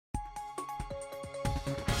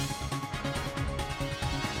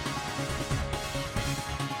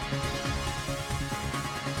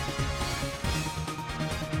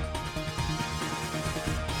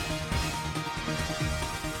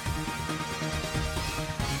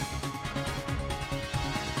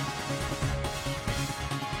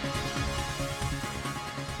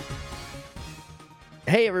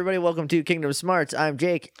Hey everybody, welcome to Kingdom Smarts. I'm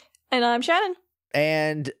Jake. And I'm Shannon.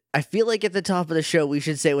 And I feel like at the top of the show we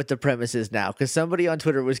should say what the premise is now, because somebody on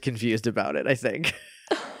Twitter was confused about it, I think.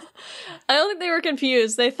 I don't think they were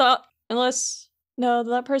confused. They thought, no,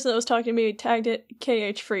 that person that was talking to me tagged it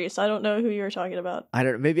KH free, so I don't know who you were talking about. I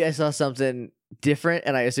don't know, maybe I saw something different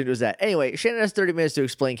and I assumed it was that. Anyway, Shannon has 30 minutes to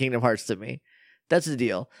explain Kingdom Hearts to me. That's the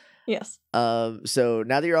deal. Yes. So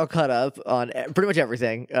now that you're all caught up on pretty much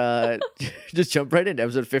everything, just jump right into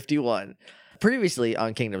episode 51. Previously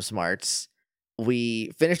on Kingdom Smarts,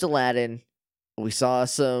 we finished Aladdin. We saw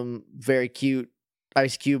some very cute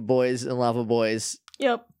Ice Cube boys and Lava boys.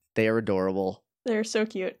 Yep. They are adorable. They're so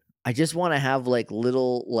cute. I just want to have like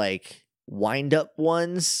little like wind up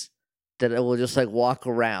ones that will just like walk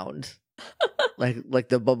around, like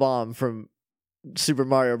the Bob-omb from Super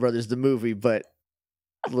Mario Brothers the movie, but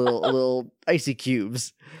little icy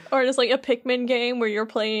cubes. Or just like a Pikmin game where you're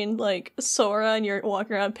playing like Sora and you're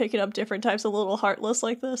walking around picking up different types of little heartless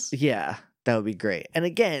like this. Yeah, that would be great. And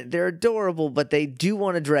again, they're adorable, but they do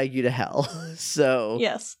want to drag you to hell. So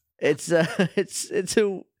yes, it's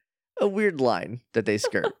a weird line that they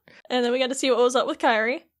skirt. And then we got to see what was up with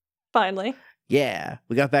Kairi. Finally. Yeah,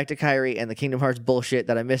 we got back to Kairi and the Kingdom Hearts bullshit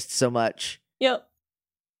that I missed so much. Yep.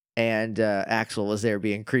 And Axel was there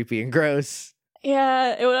being creepy and gross.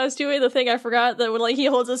 Yeah, and when I was doing the thing, I forgot that when like he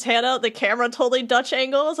holds his hand out, the camera totally Dutch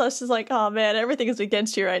angles. I was just like, oh man, everything is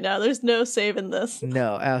against you right now. There's no saving this.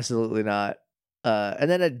 No, absolutely not. And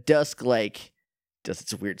then a Dusk like does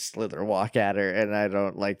its weird slither walk at her, and I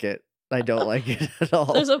don't like it. I don't like it at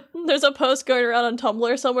all. There's a post going around on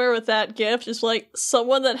Tumblr somewhere with that gif, just like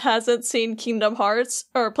someone that hasn't seen Kingdom Hearts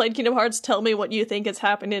or played Kingdom Hearts, tell me what you think is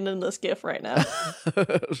happening in this gif right now.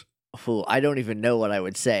 Ooh, I don't even know what I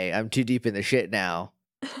would say. I'm too deep in the shit now.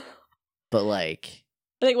 But like,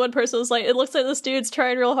 I think one person was like, it looks like this dude's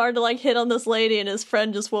trying real hard to like hit on this lady and his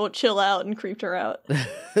friend just won't chill out and creeped her out.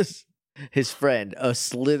 His friend, a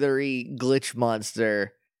slithery glitch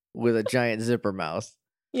monster with a giant zipper mouth.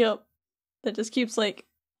 Yep. That just keeps like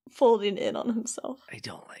folding in on himself. I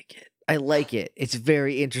don't like it. I like it. It's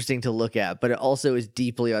very interesting to look at, but it also is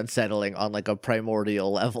deeply unsettling on like a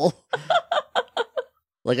primordial level.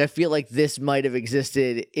 Like, I feel like this might have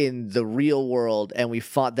existed in the real world and we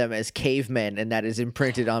fought them as cavemen, and that is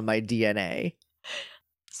imprinted on my DNA.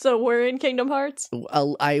 So we're in Kingdom Hearts?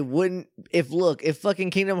 I wouldn't, if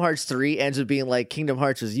fucking Kingdom Hearts 3 ends up being like Kingdom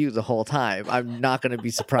Hearts was you the whole time, I'm not going to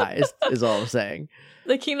be surprised, is all I'm saying.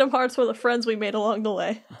 The Kingdom Hearts were the friends we made along the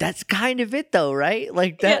way. That's kind of it though, right?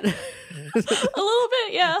 Like that. Yeah. A little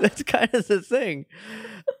bit, yeah. That's kind of the thing.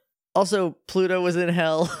 Also, Pluto was in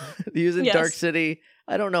hell. He was in Dark City.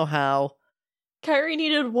 I don't know how. Kairi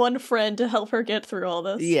needed one friend to help her get through all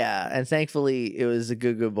this. Yeah, and thankfully it was a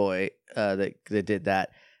good boy that did that.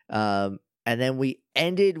 And then we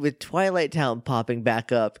ended with Twilight Town popping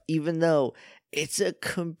back up, even though it's a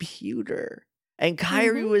computer. And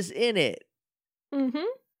Kairi was in it. Mm-hmm.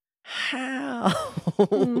 How?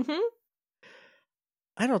 Mm-hmm.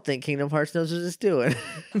 I don't think Kingdom Hearts knows what it's doing.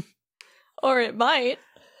 Or it might.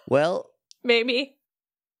 Well, maybe.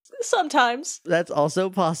 Sometimes. That's also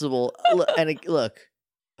possible. Look,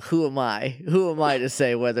 who am I? Who am I to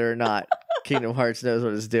say whether or not Kingdom Hearts knows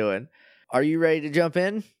what it's doing? Are you ready to jump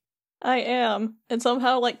in? I am. And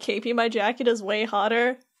somehow, like, caping my jacket is way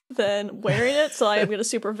hotter than wearing it, so I am gonna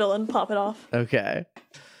super villain pop it off. Okay.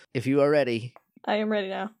 If you are ready. I am ready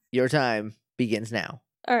now. Your time begins now.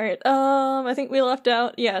 Alright, I think we left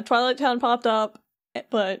out, Twilight Town popped up,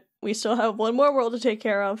 but we still have one more world to take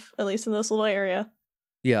care of, at least in this little area.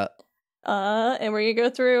 Yeah. And we're gonna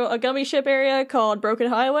go through a gummy ship area called Broken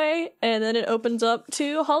Highway, and then it opens up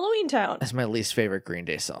to Halloween Town. That's my least favorite Green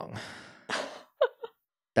Day song.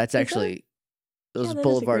 That's actually... Those that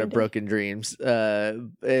Boulevard of Broken Dreams.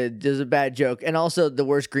 There's a bad joke. And also, the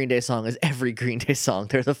worst Green Day song is every Green Day song.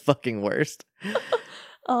 They're the fucking worst.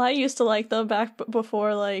 Oh, I used to like them back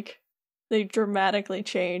before, like, they dramatically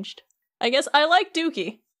changed. I guess I like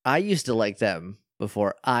Dookie. I used to like them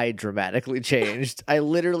before I dramatically changed. I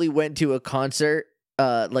literally went to a concert,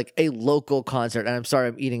 like a local concert, and I'm sorry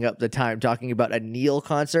I'm eating up the time talking about a Neil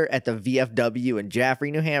concert at the VFW in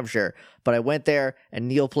Jaffrey, New Hampshire, but I went there and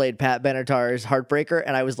Neil played Pat Benatar's Heartbreaker,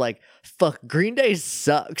 and I was like, fuck, Green Day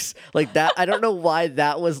sucks. Like that, I don't know why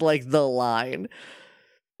that was like the line.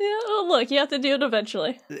 Yeah, well, look, you have to do it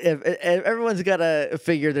eventually. If everyone's got to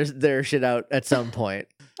figure their shit out at some point.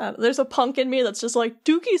 There's a punk in me that's just like,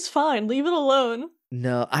 Dookie's fine, leave it alone.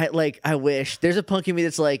 No, I wish. There's a punk in me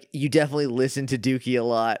that's like, you definitely listen to Dookie a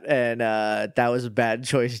lot, and that was a bad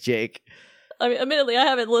choice, Jake. I mean, admittedly, I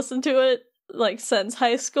haven't listened to it, like, since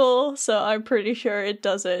high school, so I'm pretty sure it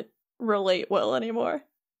doesn't relate well anymore.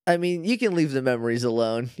 I mean, you can leave the memories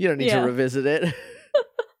alone. You don't need to revisit it.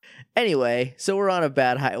 Anyway, so we're on a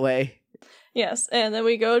bad highway. Yes, and then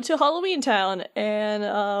we go to Halloween Town,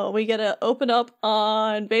 and we get to open up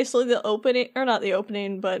on basically the opening, or not the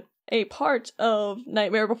opening, but a part of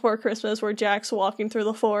Nightmare Before Christmas where Jack's walking through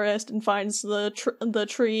the forest and finds the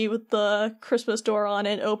tree with the Christmas door on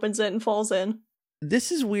it, opens it, and falls in.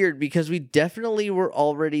 This is weird because we definitely were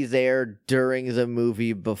already there during the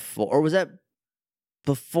movie before. Or was that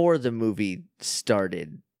before the movie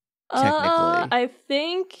started, technically? I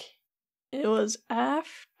think it was after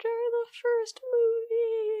the first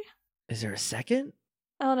movie. Is there a second?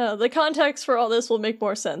 I don't know. The context for all this will make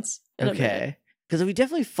more sense. Okay. Because we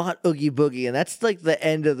definitely fought Oogie Boogie, and that's like the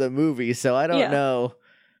end of the movie, so I don't know.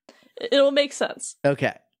 It'll make sense.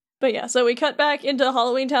 Okay. But yeah, so we cut back into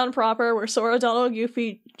Halloween Town proper, where Sora, Donald, and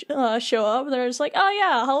Goofy show up, and they're just like, oh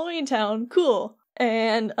yeah, Halloween Town, cool.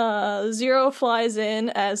 And Zero flies in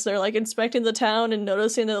as they're like inspecting the town and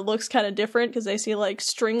noticing that it looks kind of different because they see like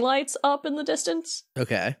string lights up in the distance.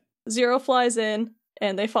 Okay. Zero flies in,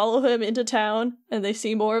 and they follow him into town, and they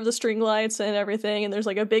see more of the string lights and everything, and there's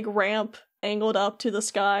like a big ramp angled up to the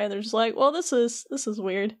sky, and they're just like, well, this is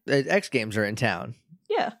weird. The X Games are in town.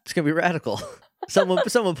 Yeah. It's gonna be radical. Someone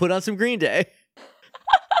put on some Green Day.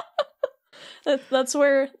 That's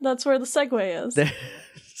where the segue is.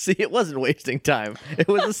 See, it wasn't wasting time. It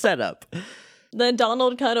was a setup. Then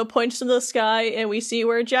Donald kind of points to the sky, and we see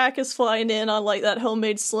where Jack is flying in on like that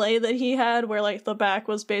homemade sleigh that he had, where like the back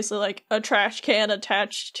was basically like a trash can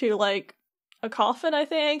attached to like a coffin, I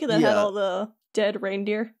think, that had all the dead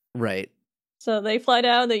reindeer. Right. So they fly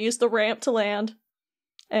down, they use the ramp to land,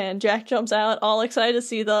 and Jack jumps out, all excited to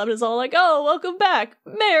see them, and is all like, oh, welcome back!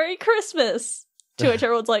 Merry Christmas! To which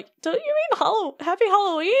everyone's like, don't you mean Happy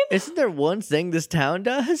Halloween? Isn't there one thing this town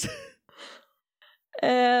does?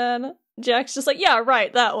 And Jack's just like, yeah,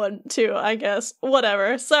 right, that one too, I guess.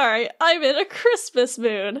 Whatever. Sorry, I'm in a Christmas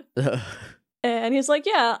mood. And he's like,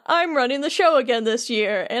 yeah, I'm running the show again this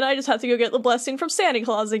year, and I just have to go get the blessing from Santa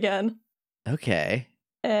Claus again. Okay.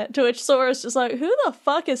 And to which Sora's just like, who the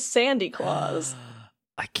fuck is Sandy Claus?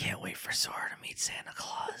 I can't wait for Sora to meet Santa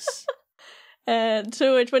Claus. And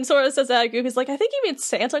to which, when Sora says that, Goofy's like, I think he means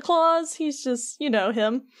Santa Claus. He's just,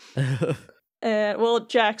 him. And, well,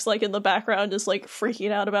 Jack's, like, in the background just, like,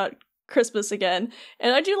 freaking out about Christmas again.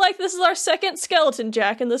 And I do like this is our second skeleton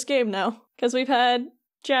Jack in this game now. Because we've had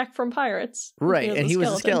Jack from Pirates. Right, and he was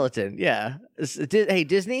a skeleton. Yeah. Hey,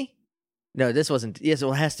 Disney? No, this wasn't. Yes,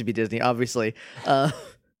 well, it has to be Disney, obviously.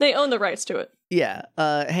 They own the rights to it. Yeah.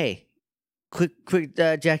 Hey, quit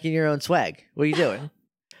jacking your own swag. What are you doing?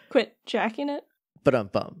 Quit jacking it?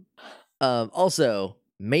 Ba-dum-bum. Also,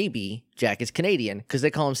 maybe Jack is Canadian, because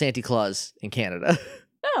they call him Santa Claus in Canada.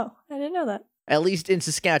 Oh, I didn't know that. At least in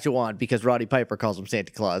Saskatchewan, because Roddy Piper calls him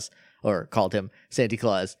Santa Claus, or called him Santa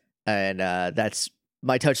Claus. And that's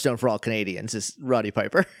my touchstone for all Canadians, is Roddy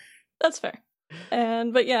Piper. That's fair.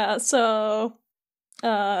 But yeah, so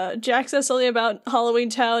Jack says something about Halloween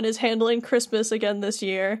Town is handling Christmas again this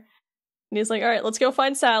year. And he's like, all right, let's go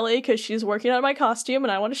find Sally, because she's working on my costume,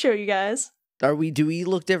 and I want to show you guys. Do we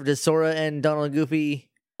look different? Does Sora and Donald and Goofy?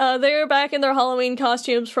 They're back in their Halloween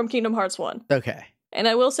costumes from Kingdom Hearts 1. Okay. And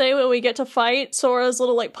I will say, when we get to fight Sora's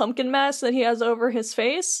little, like, pumpkin mask that he has over his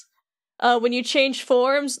face, when you change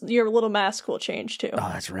forms, your little mask will change, too.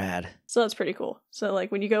 Oh, that's rad. So that's pretty cool. So,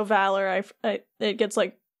 like, when you go Valor, it gets,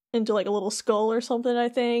 like, into, like, a little skull or something, I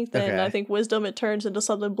think. Then I think Wisdom, it turns into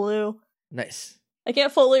something blue. Nice. I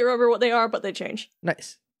can't fully remember what they are, but they change.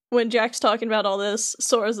 Nice. When Jack's talking about all this,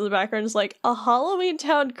 Sora's in the background is like, a Halloween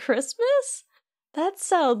Town Christmas? That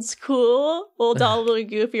sounds cool. Well, Donald and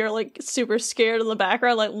Goofy are, like, super scared in the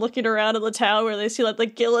background, like, looking around in the town where they see, like, the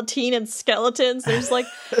guillotine and skeletons. They're just like,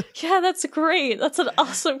 yeah, that's great. That's an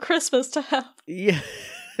awesome Christmas to have. Yeah.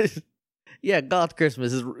 Yeah, goth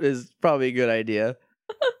Christmas is probably a good idea.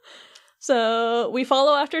 So, we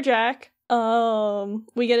follow after Jack.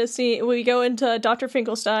 We go into Dr.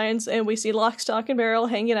 Finkelstein's, and we see Lock, Stock, and Barrel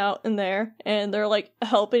hanging out in there, and they're, like,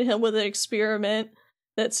 helping him with an experiment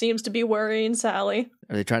that seems to be worrying Sally.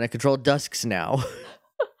 Are they trying to control Dusks now?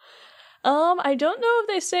 I don't know if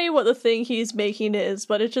they say what the thing he's making is,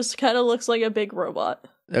 but it just kind of looks like a big robot.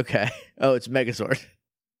 Okay. Oh, it's Megazord.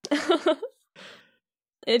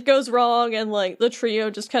 It goes wrong, and, like, the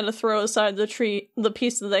trio just kind of throw aside the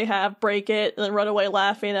piece that they have, break it, and then run away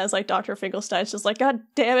laughing as, like, Dr. Finkelstein's just like, God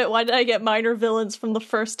damn it, why did I get minor villains from the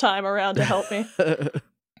first time around to help me?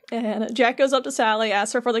 And Jack goes up to Sally,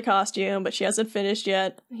 asks her for the costume, but she hasn't finished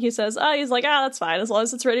yet. He's like, that's fine, as long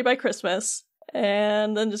as it's ready by Christmas.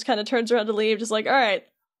 And then just kind of turns around to leave, just like, all right,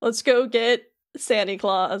 let's go get Santa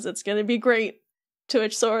Claus. It's gonna be great. To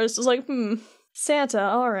which Sora's just like, Santa,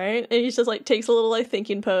 alright. And he just like takes a little like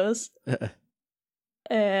thinking pose.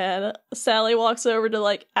 And Sally walks over to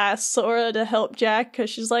like ask Sora to help Jack because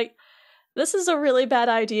she's like, this is a really bad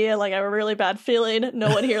idea. Like, I have a really bad feeling. No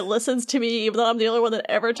one here listens to me, even though I'm the only one that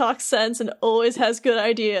ever talks sense and always has good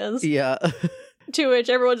ideas. Yeah. To which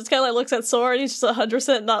everyone just kind of like looks at Sora and he's just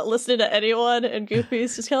 100% not listening to anyone. And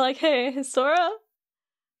Goofy's just kind of like, hey, Sora?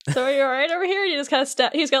 Sora, you alright over here? And he just kind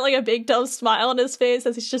of he's got like a big dumb smile on his face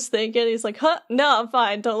as he's just thinking. He's like, huh? No, I'm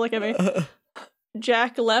fine. Don't look at me.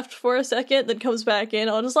 Jack left for a second, then comes back in.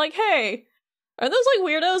 I'm just like, hey, are those like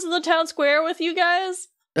weirdos in the town square with you guys?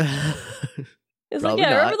 It's like, yeah,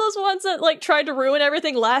 not. Remember those ones that like tried to ruin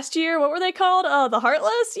everything last year? What were they called? The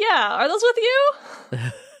Heartless? Yeah, are those with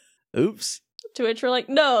you? Oops. To which we're like,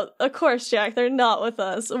 no, of course, Jack, they're not with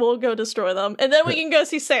us. We'll go destroy them. And then we can go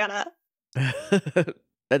see Santa.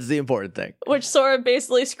 That's the important thing. Which Sora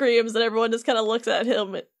basically screams and everyone just kind of looks at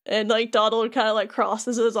him and like Donald kind of like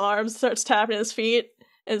crosses his arms, starts tapping his feet.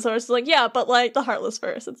 And Sora's like, yeah, but like the Heartless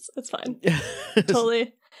first. It's fine.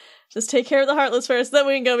 Totally. Just take care of the Heartless first, then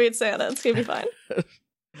we can go meet Santa. It's gonna be fine.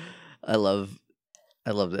 I love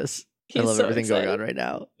this. He's I love so everything excited. going on right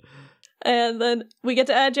now. And then we get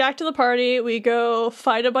to add Jack to the party. We go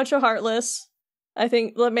fight a bunch of Heartless. I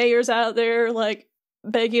think the mayor's out there, like,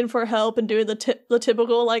 begging for help and doing the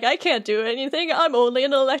typical, like, I can't do anything. I'm only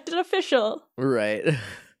an elected official. Right.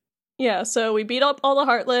 Yeah, so we beat up all the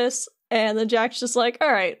Heartless, and then Jack's just like,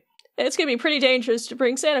 all right, it's gonna be pretty dangerous to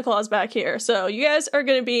bring Santa Claus back here. So you guys are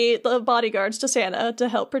gonna be the bodyguards to Santa to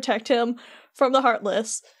help protect him from the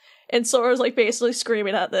Heartless. And Sora's like basically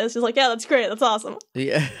screaming at this. He's like, yeah, that's great. That's awesome.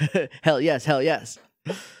 Yeah. Hell yes. Hell yes.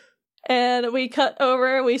 And we cut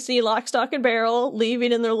over and we see Lock, Stock, and Barrel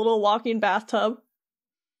leaving in their little walking bathtub.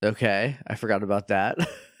 Okay. I forgot about that.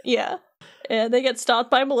 Yeah. And they get stopped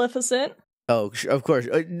by Maleficent. Oh, of course.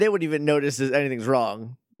 They wouldn't even notice that anything's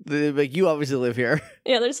wrong. They're like, you obviously live here.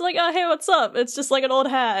 Yeah, they're just like, oh, hey, what's up? It's just like an old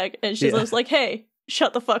hag. And she's just like, hey,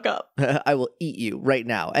 shut the fuck up. I will eat you right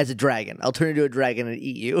now as a dragon. I'll turn into a dragon and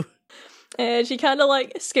eat you. And she kind of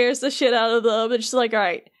like scares the shit out of them. And she's like, all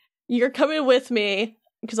right, you're coming with me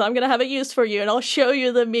because I'm going to have a use for you. And I'll show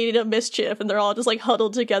you the meaning of mischief. And they're all just like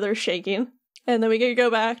huddled together shaking. And then we can go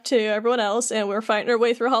back to everyone else. And we're fighting our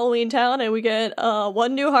way through Halloween Town. And we get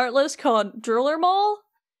one new Heartless called Driller Mole.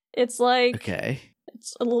 It's like... Okay.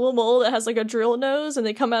 It's a little mole that has like a drill nose. And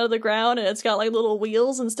they come out of the ground. And it's got like little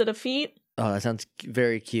wheels instead of feet. Oh, that sounds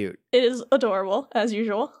very cute. It is adorable, as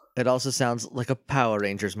usual. It also sounds like a Power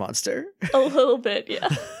Rangers monster. A little bit, yeah.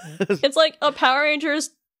 It's like a Power Rangers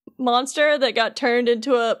monster that got turned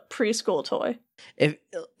into a preschool toy. If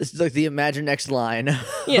it's like the Imagine Next line.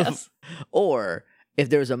 Yes. Or if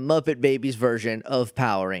there's a Muppet Babies version of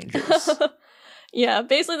Power Rangers. Yeah,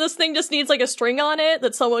 basically this thing just needs like a string on it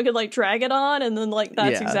that someone could like drag it on, and then like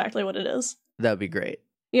that's exactly what it is. That would be great.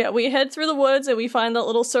 Yeah, we head through the woods and we find that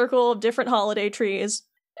little circle of different holiday trees.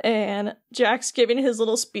 And Jack's giving his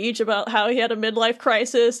little speech about how he had a midlife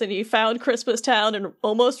crisis and he found Christmas Town and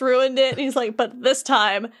almost ruined it. And he's like, but this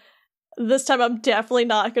time I'm definitely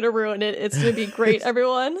not going to ruin it. It's going to be great,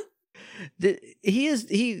 everyone. He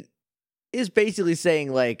is basically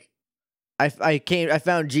saying like, I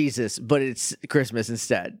found Jesus, but it's Christmas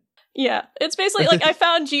instead. Yeah, it's basically like I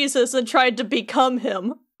found Jesus and tried to become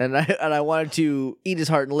him. And I wanted to eat his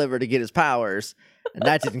heart and liver to get his powers, and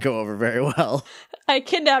that didn't go over very well. I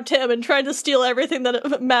kidnapped him and tried to steal everything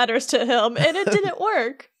that matters to him, and it didn't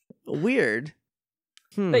work. Weird.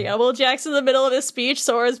 But yeah, well, Jack's in the middle of his speech.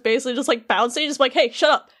 Sora's basically just like bouncing, just like, hey, shut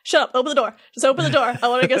up, open the door. Just open the door. I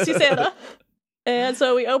want to go see Santa. And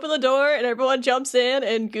so we open the door and everyone jumps in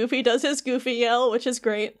and Goofy does his Goofy yell, which is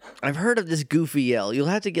great. I've heard of this Goofy yell. You'll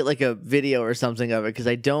have to get like a video or something of it because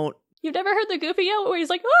I don't. You've never heard the Goofy yell where he's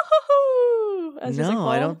like, oh, hoo hoo, No,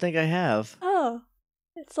 I don't think I have. Oh,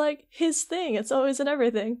 it's like his thing. It's always in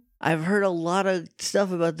everything. I've heard a lot of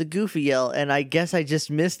stuff about the Goofy yell, and I guess I just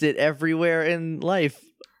missed it everywhere in life.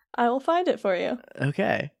 I will find it for you.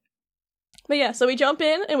 Okay. But yeah, so we jump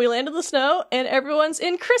in and we land in the snow, and everyone's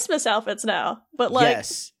in Christmas outfits now. But like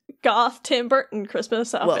goth Tim Burton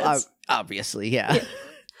Christmas outfits. Well, obviously, yeah.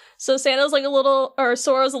 So Sora's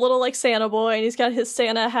a little like Santa boy, and he's got his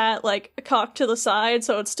Santa hat like cocked to the side,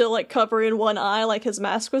 so it's still like covering one eye like his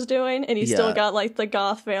mask was doing, and he's still got like the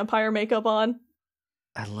goth vampire makeup on.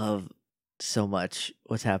 I love so much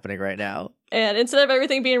what's happening right now. And instead of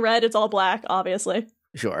everything being red, it's all black, obviously.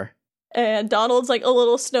 Sure. And Donald's like a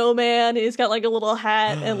little snowman. He's got like a little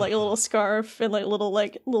hat and like a little scarf and like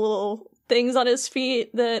little things on his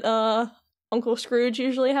feet that Uncle Scrooge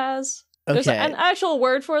usually has. There's Okay. an actual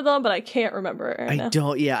word for them, but I can't remember it right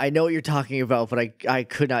now. I know what you're talking about, but I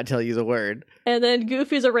could not tell you the word. And then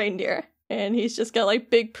Goofy's a reindeer. And he's just got like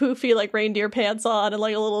big poofy like reindeer pants on and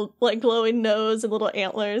like a little like glowing nose and little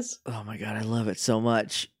antlers. Oh my god, I love it so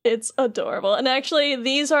much. It's adorable. And actually,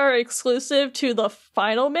 these are exclusive to the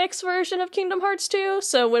final mix version of Kingdom Hearts 2.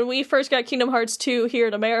 So when we first got Kingdom Hearts 2 here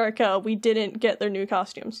in America, we didn't get their new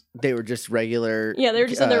costumes. They were just regular. Yeah, they were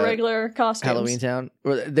just in their regular costumes. Halloween Town.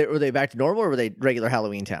 Were they back to normal, or were they regular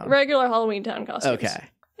Halloween Town? Regular Halloween Town costumes. Okay.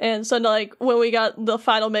 And so, like, when we got the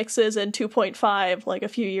final mixes in 2.5, like, a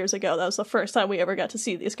few years ago, that was the first time we ever got to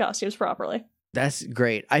see these costumes properly. That's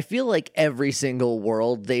great. I feel like every single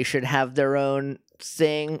world, they should have their own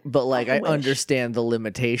thing, but, like, I understand the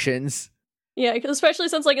limitations. Yeah, especially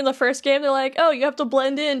since, like, in the first game, they're like, oh, you have to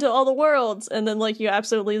blend into all the worlds, and then, like, you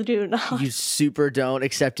absolutely do not. You super don't,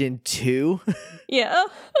 except in 2. Yeah.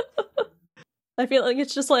 I feel like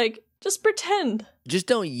it's just, like, just pretend. Just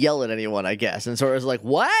don't yell at anyone, I guess. And Sora's like,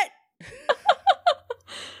 what?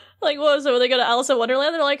 Like, what was it? When they go to Alice in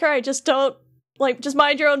Wonderland, they're like, all right, just don't, like, just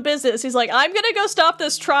mind your own business. He's like, I'm gonna go stop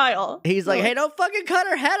this trial. He's like, hey, don't fucking cut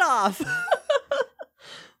her head off.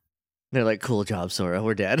 They're like, cool job, Sora.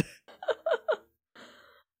 We're dead.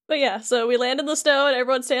 But yeah, so we land in the snow and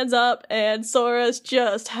everyone stands up and Sora's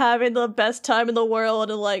just having the best time in the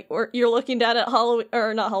world and like you're looking down at Halloween,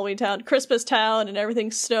 or not Halloween Town, Christmas Town, and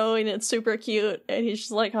everything's snowing and it's super cute and he's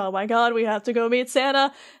just like, oh my god, we have to go meet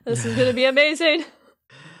Santa. This is gonna be amazing.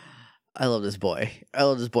 I love this boy. I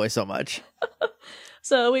love this boy so much.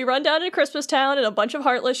 So we run down to Christmas Town and a bunch of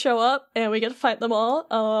Heartless show up and we get to fight them all.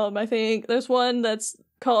 I think there's one that's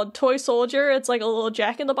called Toy Soldier. It's like a little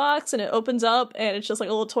Jack-in-the-Box and it opens up and it's just like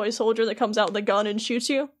a little toy soldier that comes out with a gun and shoots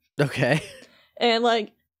you. Okay. And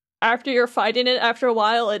like after you're fighting it, after a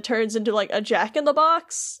while it turns into like a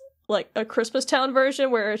Jack-in-the-Box, like a Christmas Town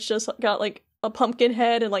version where it's just got like a pumpkin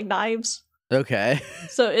head and like knives. Okay.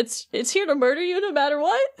 So it's here to murder you no matter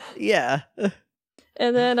what. Yeah.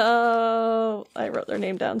 And then I wrote their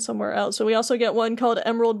name down somewhere else. So we also get one called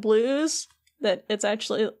Emerald Blues that it's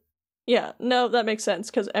actually, yeah, no, that makes sense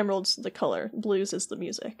because emerald's the color, blues is the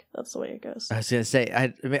music. That's the way it goes. I was gonna say,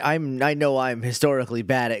 I know I'm historically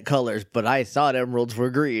bad at colors, but I thought emeralds were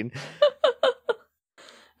green.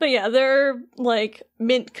 But yeah, they're like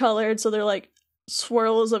mint colored, so they're like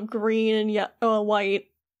swirls of green and white,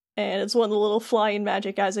 and it's one of the little flying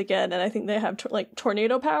magic guys again. And I think they have like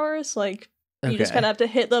tornado powers. Like you just kind of have to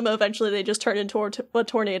hit them. Eventually, they just turn into a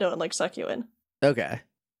tornado and like suck you in. Okay.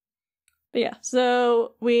 But yeah,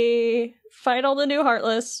 so we fight all the new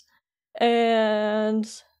Heartless, and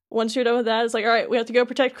once you're done with that, it's like, all right, we have to go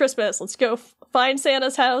protect Christmas. Let's go find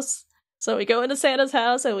Santa's house. So we go into Santa's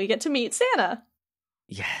house, and we get to meet Santa.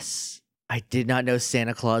 Yes. I did not know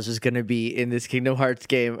Santa Claus was going to be in this Kingdom Hearts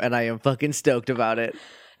game, and I am fucking stoked about it.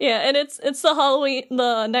 Yeah, and it's the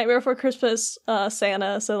Nightmare Before Christmas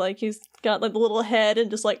Santa, so like he's got like the little head and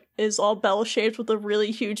just like is all bell-shaped with a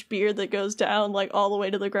really huge beard that goes down like all the way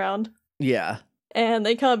to the ground. Yeah. And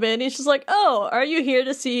they come in, he's just like, oh, are you here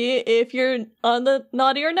to see if you're on the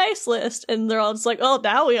naughty or nice list? And they're all just like, oh,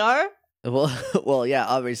 now we are. Well, yeah,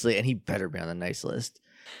 obviously, and he better be on the nice list.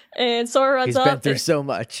 And Sora runs up. He's been through so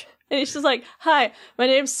much. And he's just like, hi, my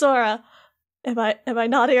name's Sora. Am I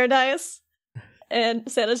naughty or nice?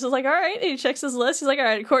 And Santa's just like, all right. And he checks his list. He's like, all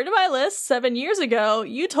right, according to my list, 7 years ago,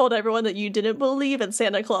 you told everyone that you didn't believe in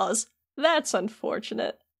Santa Claus. That's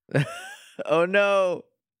unfortunate. Oh, no.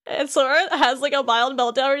 And Sora has like a mild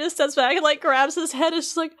meltdown where he just steps back and like grabs his head and is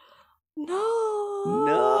just like,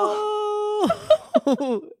 no.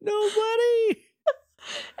 Nobody.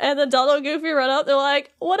 And then Donald and Goofy run up. They're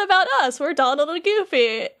like, what about us? We're Donald and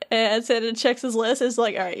Goofy. And Santa checks his list. Is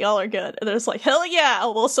like, all right, y'all are good. And they're just like, hell yeah.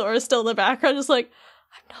 Well, Sora's still in the background, just like,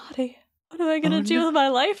 I'm naughty. What am I going to do with my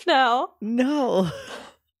life now? No.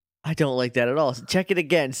 I don't like that at all. Check it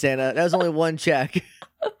again, Santa. That was only one check.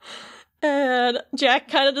 And Jack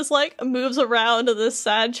kind of just like moves around to this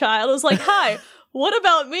sad child. Is like, hi, what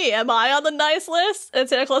about me? Am I on the nice list? And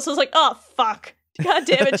Santa Claus was like, oh, fuck. God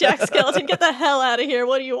damn it, Jack Skellington, get the hell out of here.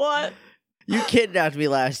 What do you want? You kidnapped me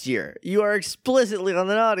last year. You are explicitly on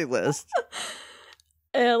the naughty list.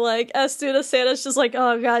 And like, as soon as Santa's just like,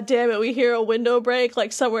 oh, god damn it, we hear a window break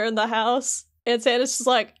like somewhere in the house. And Santa's just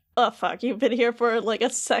like, oh, fuck, you've been here for like a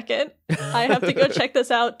second. I have to go check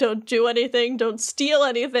this out. Don't do anything. Don't steal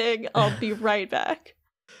anything. I'll be right back.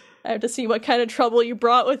 I have to see what kind of trouble you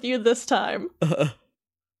brought with you this time.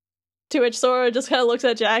 To which Sora just kind of looks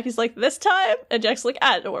at Jack. He's like, this time? And Jack's like,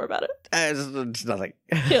 don't worry about it. It's nothing.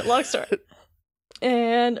 Yeah, long story.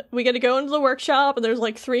 And we get to go into the workshop, and there's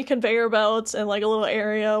like 3 conveyor belts and like a little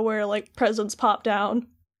area where like presents pop down.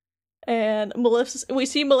 And we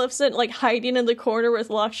see Maleficent like hiding in the corner with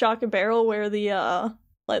Lock, Shock, and Barrel, where the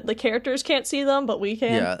like the characters can't see them, but we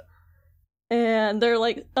can. Yeah. And they're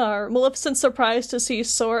like, Maleficent's surprised to see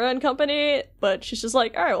Sora and company, but she's just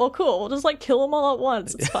like, all right, well, cool. We'll just like kill them all at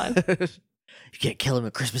once. It's fine. You can't kill him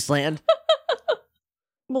in Christmas Land.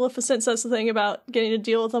 Maleficent says the thing about getting to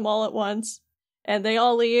deal with them all at once, and they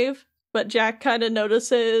all leave. But Jack kind of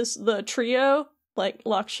notices the trio, like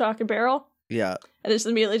Lock, Shock, and Barrel. Yeah. And it's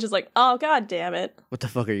immediately just like, oh, god damn it. What the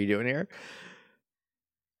fuck are you doing here?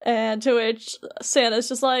 And to which Santa's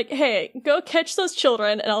just like, hey, go catch those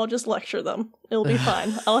children and I'll just lecture them. It'll be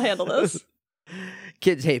fine. I'll handle this.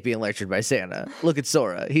 Kids hate being lectured by Santa. Look at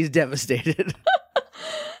Sora. He's devastated.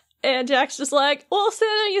 And Jack's just like, well,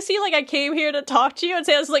 Santa, you see, like, I came here to talk to you. And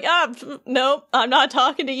Santa's like, nope, I'm not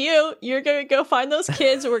talking to you. You're going to go find those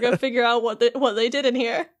kids and we're going to figure out what they did in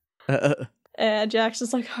here. And Jack's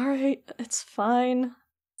just like, all right, it's fine.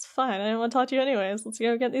 It's fine. I didn't want to talk to you anyways. Let's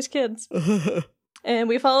go get these kids. And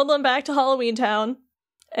we followed them back to Halloween Town.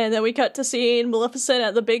 And then we cut to seeing Maleficent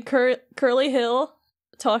at the big curly hill,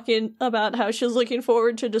 talking about how she's looking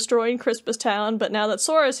forward to destroying Christmas Town. But now that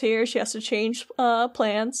Sora's here, she has to change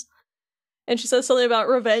plans. And she says something about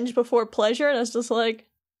revenge before pleasure. And I was just like,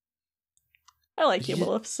 I like you,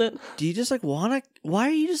 Maleficent. Do you just like wanna... Why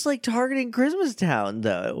are you just like targeting Christmas Town,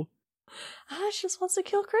 though? She just wants to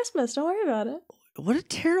kill Christmas. Don't worry about it. What a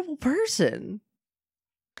terrible person.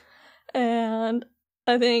 And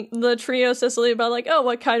I think the trio says something about like, oh,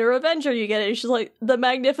 what kind of revenge are you getting? She's like, the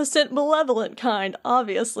magnificent, malevolent kind,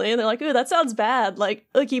 obviously. And they're like, ooh, that sounds bad, like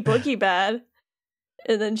Oogie Boogie bad.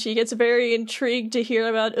 And then she gets very intrigued to hear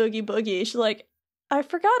about Oogie Boogie. She's like, I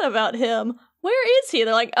forgot about him. Where is he?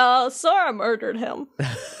 They're like, oh, Sora murdered him.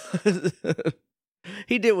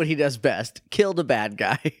 He did what he does best. Killed a bad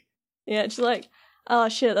guy. Yeah, she's like, oh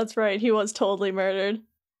shit, that's right. He was totally murdered.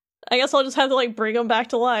 I guess I'll just have to like bring him back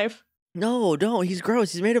to life. No, don't. He's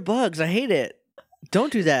gross. He's made of bugs. I hate it.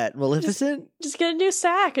 Don't do that, Maleficent. Just get a new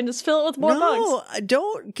sack and just fill it with more bugs. No,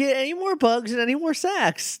 don't get any more bugs and any more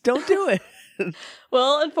sacks. Don't do it.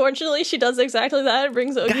 Well, unfortunately, she does exactly that and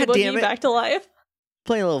brings Oogie Boogie back to life.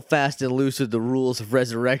 Playing a little fast and loose with the rules of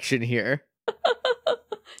resurrection here.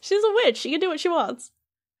 She's a witch. She can do what she wants.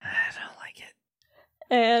 I don't like it.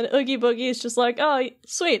 And Oogie Boogie is just like, oh,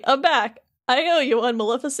 sweet, I'm back. I owe you one,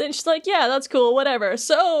 Maleficent. She's like, yeah, that's cool, whatever.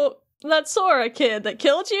 So, that Sora kid that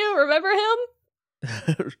killed you, remember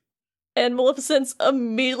him? And Maleficent's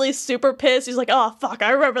immediately super pissed. He's like, oh, fuck, I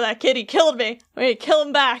remember that kid. He killed me. I'm gonna kill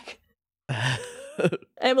him back.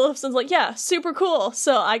 And Maleficent's like, yeah, super cool.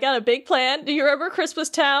 So, I got a big plan. Do you remember Christmas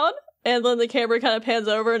Town? And then the camera kind of pans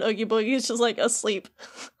over and Oogie Boogie's just, like, asleep.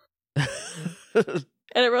 And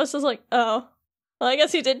everyone's just like, oh. Well, I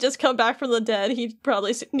guess he did just come back from the dead. He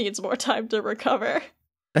probably needs more time to recover.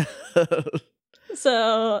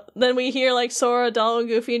 So then we hear like Sora, Donald,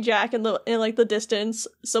 Goofy, and Jack in like the distance.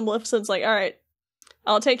 So Maleficent's like, all right,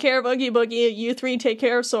 I'll take care of Oogie Boogie. You three take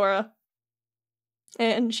care of Sora.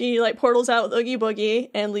 And she like portals out with Oogie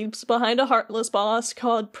Boogie and leaves behind a heartless boss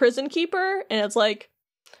called Prison Keeper. And it's like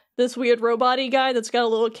this weird robot-y guy that's got a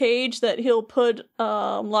little cage that he'll put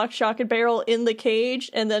Lock, Shock, and Barrel in the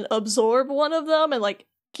cage and then absorb one of them and like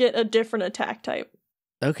get a different attack type.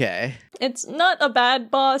 Okay. It's not a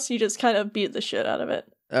bad boss, you just kind of beat the shit out of it.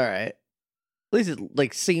 Alright. At least it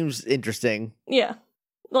like seems interesting. Yeah.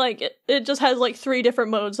 Like it just has like 3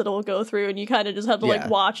 different modes that it'll go through and you kind of just have to like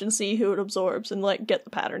watch and see who it absorbs and like get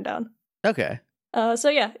the pattern down. Okay. So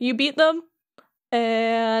yeah, you beat them.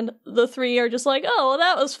 And the 3 are just like, oh, well,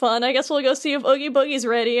 that was fun. I guess we'll go see if Oogie Boogie's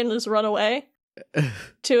ready and just run away.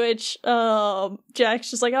 To which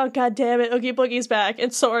Jack's just like, oh, god damn it, Oogie Boogie's back.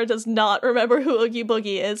 And Sora does not remember who Oogie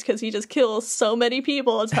Boogie is because he just kills so many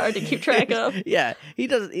people, it's hard to keep track of. Yeah, he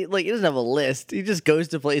doesn't have a list. He just goes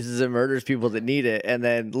to places and murders people that need it and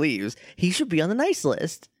then leaves. He should be on the nice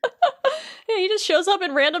list. Yeah, he just shows up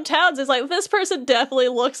in random towns. It's like, this person definitely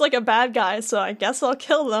looks like a bad guy, so I guess I'll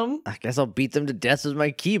kill them. I guess I'll beat them to death with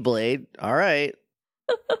my Keyblade. All right.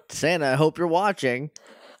 Santa, I hope you're watching.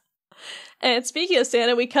 And speaking of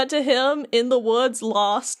Santa, we cut to him in the woods,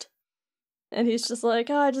 lost. And he's just like,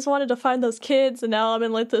 oh, I just wanted to find those kids, and now I'm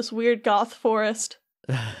in like this weird goth forest.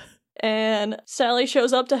 And Sally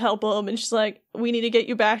shows up to help him, and she's like, we need to get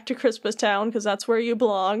you back to Christmas Town, because that's where you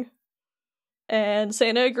belong. And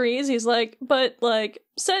Santa agrees. He's like, but, like,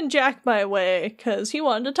 send Jack my way, because he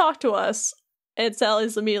wanted to talk to us. And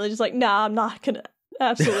Sally's immediately just like, nah, I'm not gonna,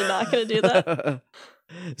 absolutely not gonna do that.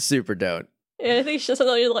 Super don't. And I think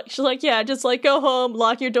she's like, yeah, just, like, go home,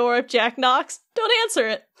 lock your door. If Jack knocks, don't answer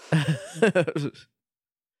it.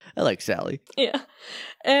 I like Sally. Yeah.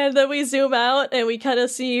 And then we zoom out and we kind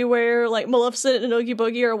of see where like Maleficent and Oogie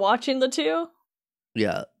Boogie are watching the two.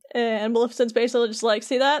 Yeah. And Maleficent's basically just like,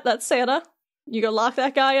 see that? That's Santa. You go lock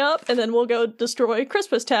that guy up and then we'll go destroy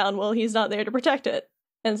Christmas Town while he's not there to protect it.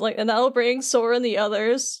 And it's like, and that'll bring Sora and the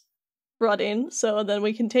others running, so then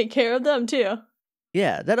we can take care of them too.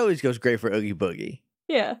 Yeah, that always goes great for Oogie Boogie.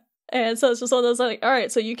 Yeah. And so it's just one of those like,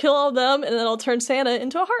 alright, so you kill all of them and then I'll turn Santa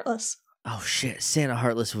into a Heartless. Oh shit, Santa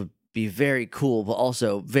Heartless would be very cool, but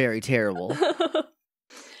also very terrible.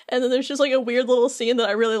 And then there's just like a weird little scene that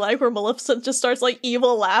I really like where Maleficent just starts like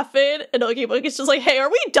evil laughing and Oogie Boogie's just like, hey, are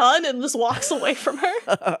we done? And just walks away from her.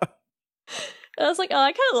 And I was like, oh,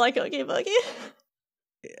 I kind of like Oogie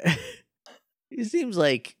Boogie. He seems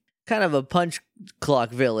like kind of a punch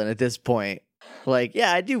clock villain at this point. Like,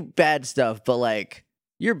 yeah, I do bad stuff, but like,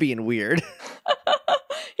 you're being weird.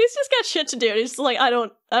 He's just got shit to do. He's just like, I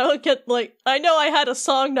don't get, like, I know I had a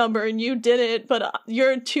song number and you didn't, but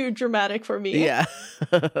you're too dramatic for me. Yeah.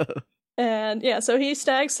 And yeah, so he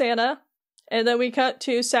snags Santa, and then we cut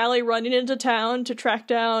to Sally running into town to track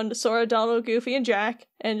down Sora, Donald, Goofy, and Jack,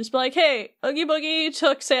 and just be like, hey, Oogie Boogie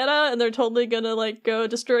took Santa, and they're totally gonna, like, go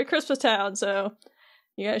destroy Christmas Town, so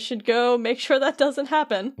you guys should go make sure that doesn't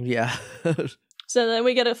happen. Yeah. So then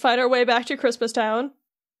we get to fight our way back to Christmas Town.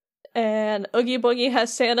 And Oogie Boogie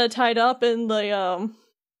has Santa tied up in the,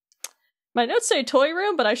 my notes say toy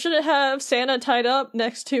room, but I should have Santa tied up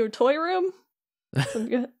next to toy room.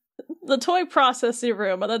 The toy processing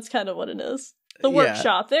room, but that's kind of what it is. The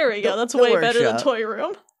workshop, there we go. That's way better than toy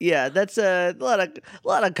room. Yeah, that's a lot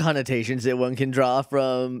of connotations that one can draw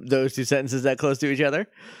from those two sentences that close to each other.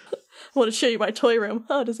 I want to show you my toy room.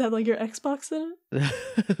 Oh, does it have like your Xbox in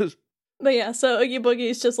it? But yeah, so Oogie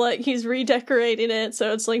Boogie's just like, he's redecorating it,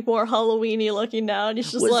 so it's like more Halloween-y looking now, and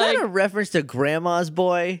he's just Was like... that a reference to Grandma's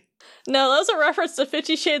Boy? No, that was a reference to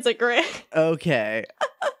 50 Shades of Grey. Okay.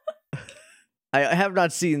 I have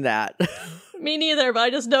not seen that. Me neither, but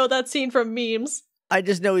I just know that scene from memes. I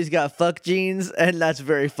just know he's got fuck jeans, and that's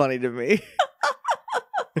very funny to me.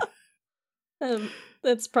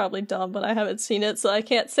 It's probably dumb, but I haven't seen it, so I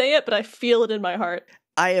can't say it, but I feel it in my heart.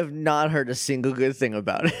 I have not heard a single good thing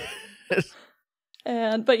about it.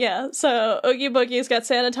 But yeah, so Oogie Boogie's got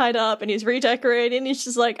Santa tied up and he's redecorating. He's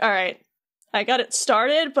just like, all right, I got it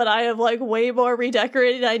started, but I have like way more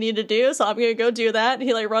redecorating I need to do, so I'm gonna go do that. And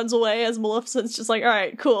he like runs away as Maleficent's just like, all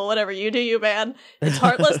right, cool, whatever, you do you, man. It's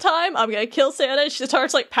Heartless time. I'm gonna kill Santa. She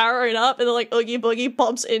starts like powering up, and then like Oogie Boogie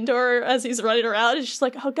bumps into her as he's running around, and she's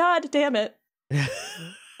like, oh god damn it,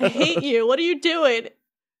 I hate you. What are you doing?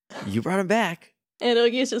 You brought him back. And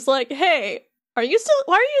Oogie's just like, hey, why are you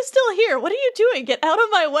still here? What are you doing? Get out of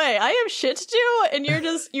my way. I have shit to do, and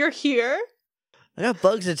you're here. I got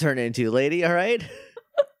bugs to turn into, lady, all right?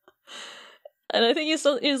 And I think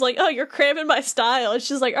he's like, oh, you're cramping my style. And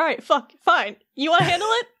she's like, all right, fine. You want to handle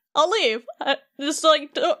it? I'll leave. Just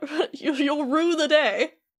like, you'll rue the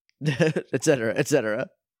day. Etc., etc.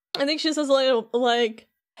 I think she says like,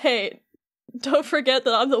 hey, don't forget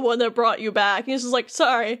that I'm the one that brought you back. And he's just like,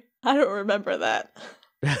 sorry, I don't remember that.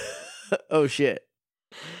 Oh, shit.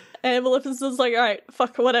 And Maleficent's like, all right,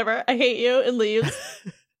 fuck, whatever. I hate you, and leaves.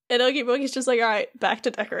 And Oogie Boogie's just like, all right, back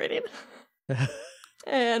to decorating.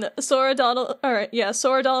 And Sora, Donald,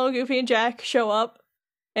 Goofy, and Jack show up.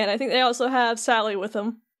 And I think they also have Sally with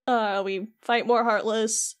them. We fight more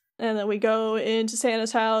Heartless, and then we go into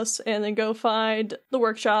Santa's house, and then go find the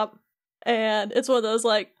workshop. And it's one of those,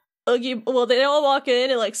 like, they all walk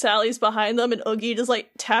in, and, like, Sally's behind them, and Oogie just, like,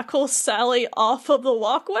 tackles Sally off of the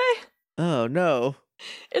walkway. Oh, no.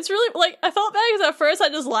 It's really, like, I felt bad because at first I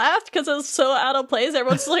just laughed because it was so out of place.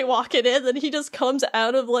 Everyone's, like, walking in, and he just comes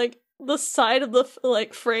out of, like, the side of the,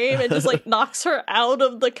 like, frame and just, like, knocks her out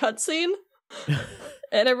of the cutscene.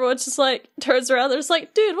 And everyone's just, like, turns around, they're just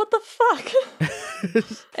like, dude, what the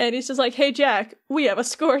fuck? And he's just like, hey, Jack, we have a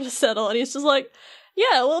score to settle. And he's just like,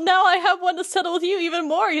 yeah, well, now I have one to settle with you even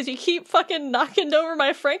more because you keep fucking knocking over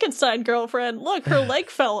my Frankenstein girlfriend. Look, her leg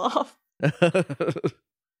fell off.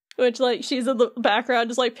 Which, like, she's in the background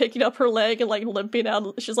just, like, picking up her leg and, like, limping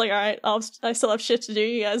out. She's like, all right, I still have shit to do.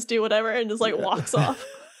 You guys do whatever. And just, like, walks off.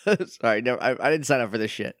 Sorry, no, I didn't sign up for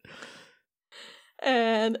this shit.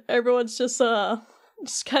 And everyone's just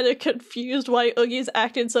kind of confused why Oogie's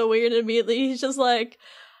acting so weird. And immediately he's just like,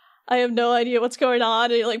 I have no idea what's going on.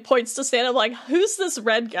 And he, like, points to Santa. I'm like, who's this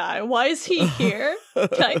red guy? Why is he here? I'm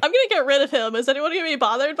gonna get rid of him. Is anyone gonna be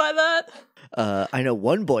bothered by that? I know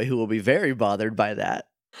one boy who will be very bothered by that.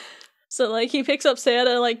 So, like, he picks up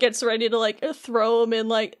Santa and, like, gets ready to, like, throw him in,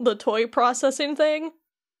 like, the toy processing thing.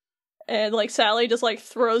 And, like, Sally just, like,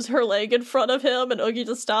 throws her leg in front of him, and Oogie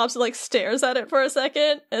just stops and, like, stares at it for a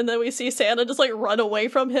second. And then we see Santa just, like, run away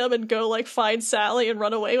from him and go, like, find Sally and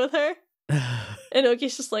run away with her. And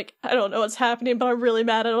Oogie's just like, I don't know what's happening, but I'm really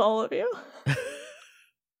mad at all of you.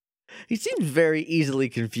 He seems very easily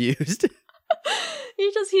confused.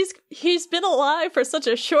 He's been alive for such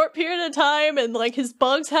a short period of time, and, like, his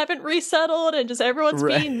bugs haven't resettled, and just everyone's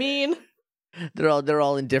being mean. They're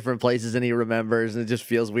all in different places, and he remembers, and it just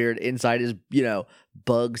feels weird inside his,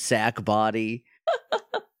 bug sack body.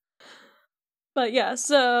 But yeah,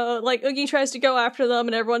 so, like, Oogie tries to go after them,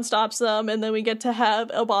 and everyone stops them, and then we get to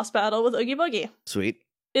have a boss battle with Oogie Boogie. Sweet.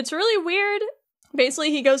 It's really weird.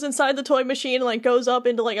 Basically, he goes inside the toy machine and, like, goes up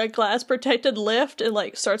into, like, a glass-protected lift and,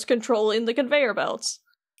 like, starts controlling the conveyor belts.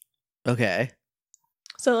 Okay.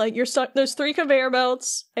 So, like, you're stuck. There's 3 conveyor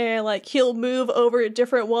belts, and, like, he'll move over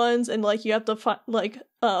different ones, and, like, you have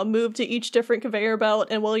to move to each different conveyor belt.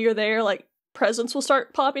 And while you're there, like, presents will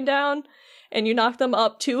start popping down, and you knock them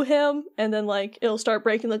up to him, and then, like, it'll start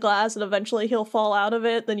breaking the glass, and eventually he'll fall out of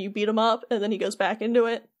it. Then you beat him up, and then he goes back into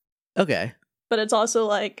it. Okay. But it's also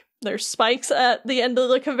like there's spikes at the end of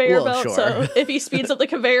the conveyor belt, sure. So if he speeds up the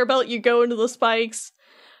conveyor belt, you go into the spikes.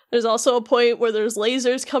 There's also a point where there's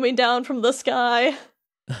lasers coming down from the sky.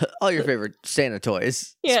 All your favorite Santa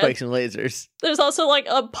toys. Yeah. Spikes and lasers. There's also, like,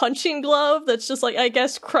 a punching glove that's just, like, I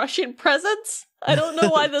guess, crushing presents. I don't know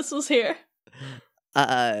why this was here.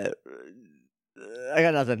 I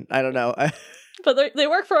got nothing. I don't know. But they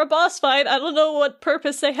work for a boss fight. I don't know what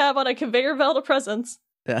purpose they have on a conveyor belt of presents.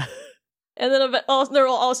 Yeah. And then there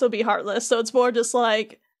will also be Heartless, so it's more just,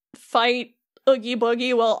 like, fight Oogie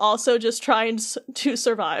Boogie while also just trying to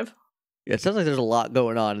survive. Yeah, it sounds like there's a lot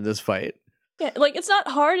going on in this fight. Yeah, like, it's not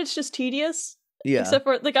hard, it's just tedious. Yeah. Except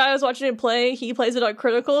for the guy I was watching him play, he plays it on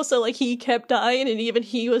critical, so, like, he kept dying, and even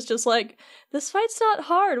he was just like, this fight's not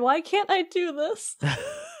hard, why can't I do this?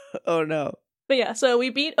 Oh, no. But yeah, so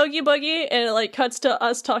we beat Oogie Boogie, and it, like, cuts to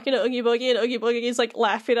us talking to Oogie Boogie, and Oogie Boogie's, like,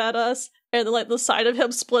 laughing at us, and then, like, the side of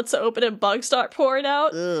him splits open, and bugs start pouring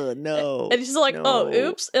out. Ugh, no. And he's just like, oh,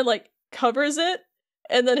 oops, and, like, covers it,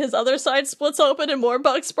 and then his other side splits open, and more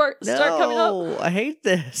bugs start coming up. No, I hate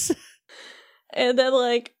this. And then,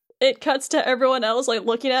 like, it cuts to everyone else, like,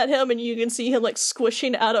 looking at him, and you can see him, like,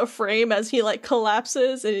 squishing out of frame as he, like,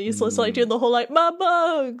 collapses, and he's just, like, doing the whole, like, my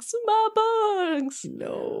bugs!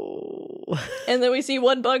 No. And then we see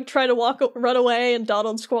one bug try to run away, and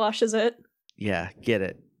Donald squashes it. Yeah, get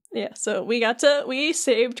it. Yeah, so we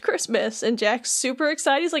saved Christmas, and Jack's super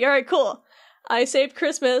excited. He's like, alright, cool. I saved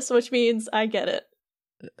Christmas, which means I get it.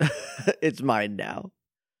 It's mine now.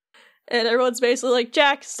 And everyone's basically like,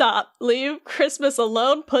 Jack, stop. Leave Christmas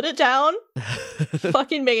alone. Put it down.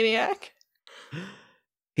 Fucking maniac.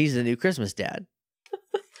 He's the new Christmas dad.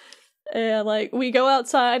 And, like, we go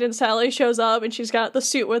outside and Sally shows up and she's got the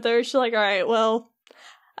suit with her. She's like, all right, well,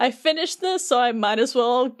 I finished this, so I might as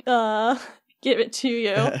well give it to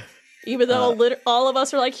you. Even though all of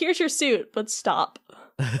us are like, here's your suit, but stop.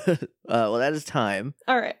 Well, that is time.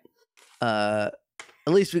 All right.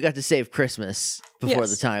 At least we got to save Christmas before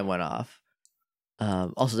the time went off.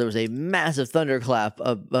 Also, there was a massive thunderclap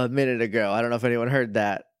a minute ago. I don't know if anyone heard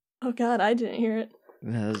that. Oh, God, I didn't hear it.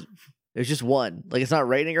 It was just one. Like, it's not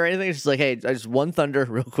raining or anything. It's just like, hey, just one thunder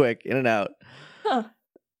real quick, in and out. Huh.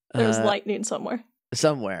 There's lightning somewhere.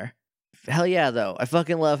 Somewhere. Hell yeah, though. I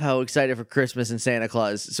fucking love how excited for Christmas and Santa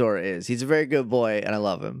Claus Sora is. He's a very good boy, and I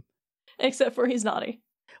love him. Except for he's naughty.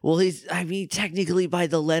 Well, technically by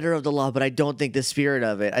the letter of the law, but I don't think the spirit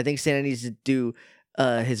of it. I think Santa needs to do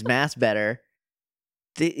his math better.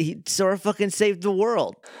 Sora fucking saved the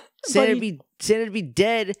world. Santa'd be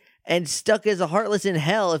dead and stuck as a Heartless in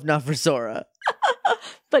hell if not for Sora.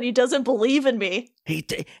 But he doesn't believe in me.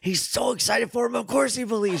 He's so excited for him. Of course he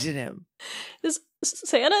believes in him.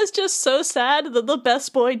 Santa is just so sad that the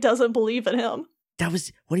best boy doesn't believe in him. That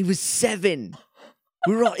was when he was 7.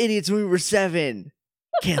 We were all idiots when we were 7.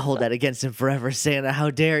 Can't hold that against him forever, Santa.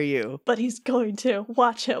 How dare you? But he's going to.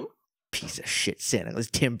 Watch him. Piece of shit Santa.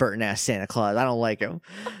 This Tim Burton-ass Santa Claus. I don't like him.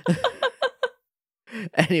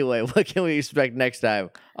 Anyway, what can we expect next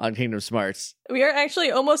time on Kingdom Smarts? We are actually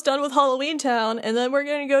almost done with Halloween Town, and then we're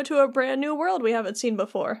going to go to a brand new world we haven't seen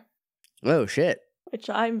before. Oh, shit. Which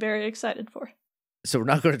I'm very excited for. So we're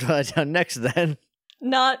not going to Twilight Town next, then?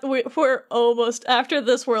 We're almost... After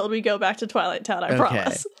this world, we go back to Twilight Town, I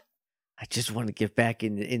promise. I just want to get back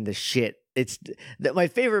in the shit. It's my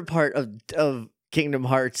favorite part of Kingdom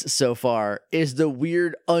Hearts so far is the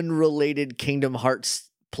weird, unrelated Kingdom Hearts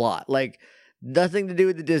plot. Like, nothing to do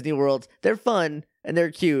with the Disney worlds. They're fun and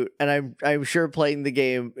they're cute, and I'm sure playing the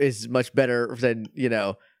game is much better than,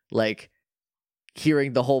 like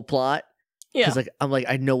hearing the whole plot. Yeah. Because I'm like,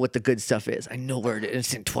 I know what the good stuff is. I know where it is.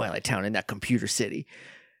 It's in Twilight Town in that computer city.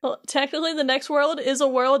 Well, technically, the next world is a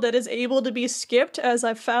world that is able to be skipped, as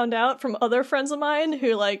I've found out from other friends of mine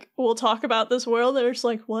who, like, will talk about this world and are just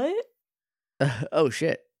like, what? Oh,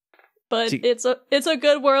 shit. But it's a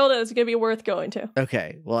good world and it's going to be worth going to.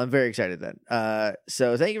 Okay. Well, I'm very excited then.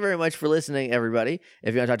 So thank you very much for listening, everybody.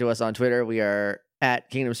 If you want to talk to us on Twitter, we are at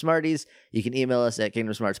Kingdom Smarties. You can email us at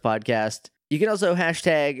Kingdom Smarts Podcast. You can also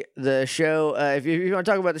hashtag the show. If you want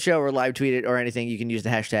to talk about the show or live tweet it or anything, you can use the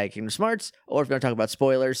hashtag Kingdom Smarts. Or if you want to talk about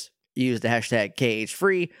spoilers, use the hashtag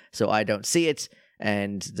KHFree so I don't see it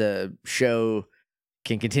and the show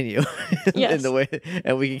can continue in the way,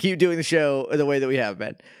 and we can keep doing the show in the way that we have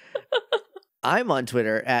been. I'm on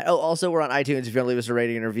Twitter at, also we're on iTunes. If you want to leave us a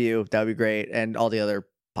rating and review, that would be great. And all the other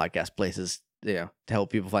podcast places, to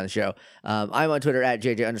help people find the show. I'm on Twitter at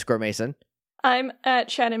JJ_Mason. I'm at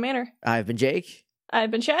Shannon Manor. I've been Jake.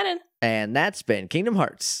 I've been Shannon. And that's been Kingdom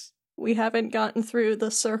Hearts. We haven't gotten through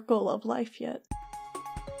the circle of life yet.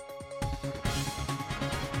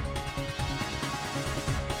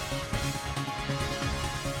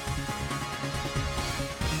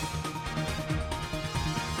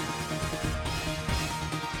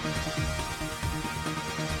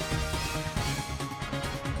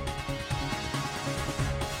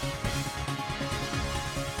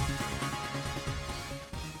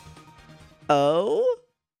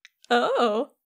 Oh?